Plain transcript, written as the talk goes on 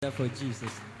For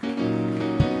Jesus.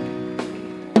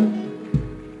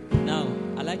 Now,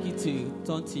 I'd like you to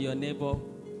turn to your neighbor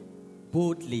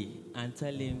boldly and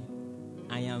tell him,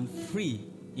 I am free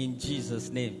in Jesus'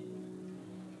 name.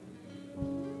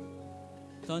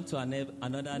 Turn to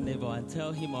another neighbor and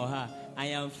tell him or her, I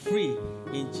am free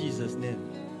in Jesus' name.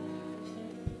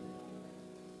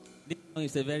 This song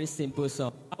is a very simple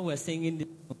song. While we're singing this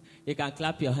song, you can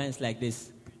clap your hands like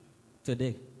this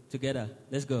together.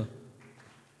 Let's go.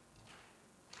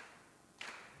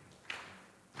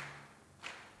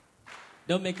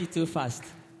 Don't make it too fast.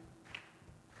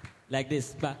 Like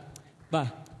this. Ba,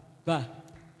 ba, ba.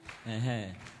 Uh-huh.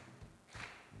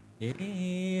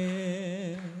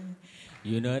 Yeah.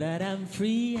 You know that I'm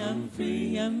free, I'm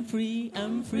free, I'm free,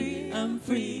 I'm free, I'm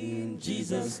free in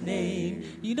Jesus' name.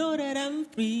 You know that I'm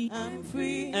free, I'm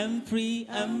free, I'm free,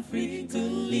 I'm free to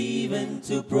live and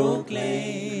to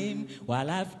proclaim.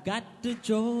 While I've got the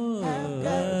joy,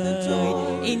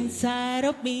 inside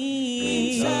of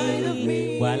me,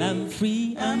 While I'm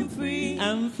free, I'm free,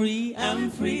 I'm free, I'm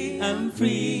free, I'm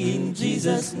free in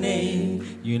Jesus'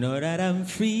 name. You know that I'm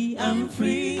free, I'm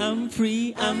free, I'm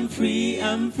free, I'm free,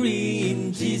 I'm free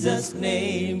in Jesus'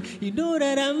 name. You know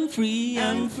that I'm free,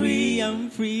 I'm free, I'm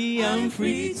free, I'm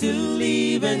free to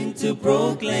live and to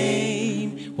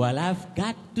proclaim. While I've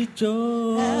got the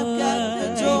joy,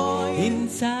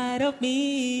 inside of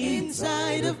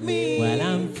me, While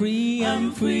I'm free,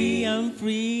 I'm free, I'm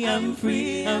free, I'm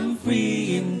free, I'm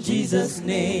free in Jesus'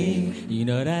 name. You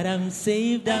know that I'm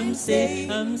saved, I'm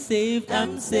saved, I'm saved,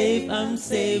 I'm saved, I'm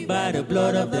saved by the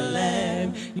blood of the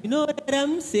Lamb. You know that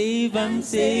I'm saved, I'm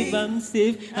saved, I'm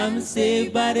saved, I'm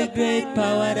saved by the great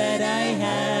power that I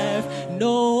have.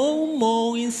 No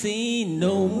more in sin,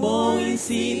 no more in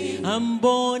sin. I'm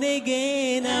born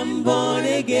again, I'm born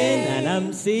again. And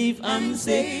I'm saved, I'm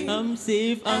saved, I'm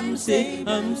saved, I'm saved,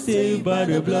 I'm saved by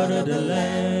the blood of the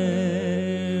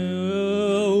Lamb.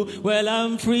 Well,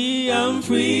 I'm free, I'm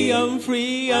free, I'm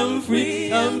free, I'm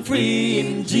free, I'm free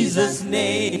in Jesus'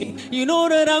 name. You know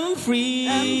that I'm free,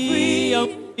 I'm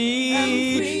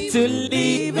free to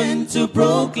live and to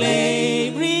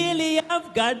proclaim. Really,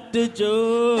 I've got the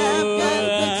joy,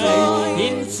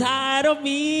 inside of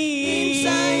me.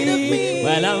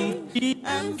 Well, I'm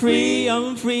free,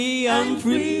 I'm free, I'm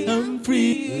free, I'm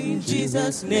free in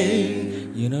Jesus'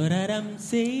 name. You know that I'm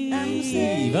saved, I'm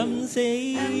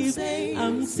saved,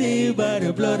 I'm saved by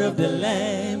the blood of the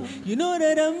Lamb. You know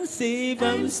that I'm saved,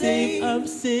 I'm saved, I'm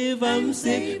saved, I'm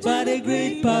saved by the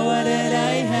great power that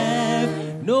I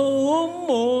have. No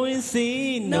more in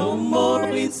sin, no more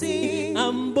in sin.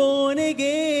 I'm born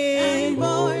again,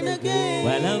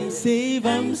 Well, I'm saved,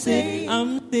 I'm saved,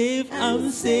 I'm saved,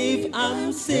 I'm saved,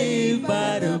 I'm saved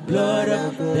by the blood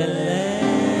of the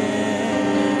Lamb.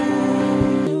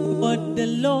 What the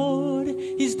Lord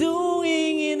is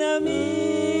doing in our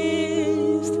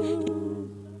midst,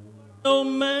 no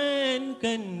man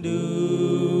can do.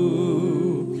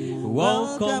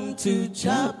 Welcome to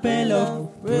Chapel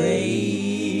of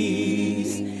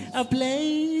Praise, a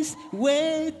place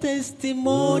where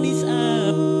testimonies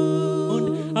are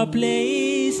found, a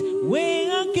place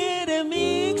where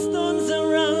academics turns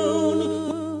around.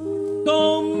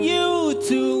 Welcome you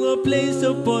to a place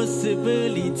of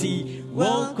possibility.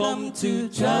 Welcome to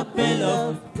Chapel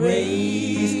of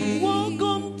Praise.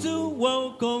 Welcome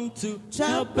to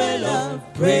Chapel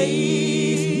of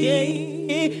Praise.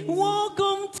 Yeah.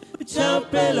 Welcome to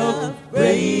Chapel of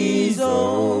Praise.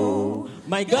 Oh,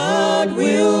 my God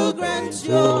will grant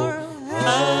your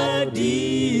heart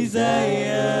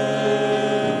desire.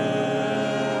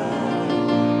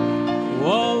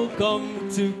 Welcome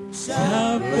to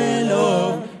Chapel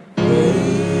of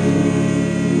Praise.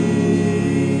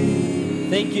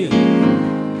 Thank you.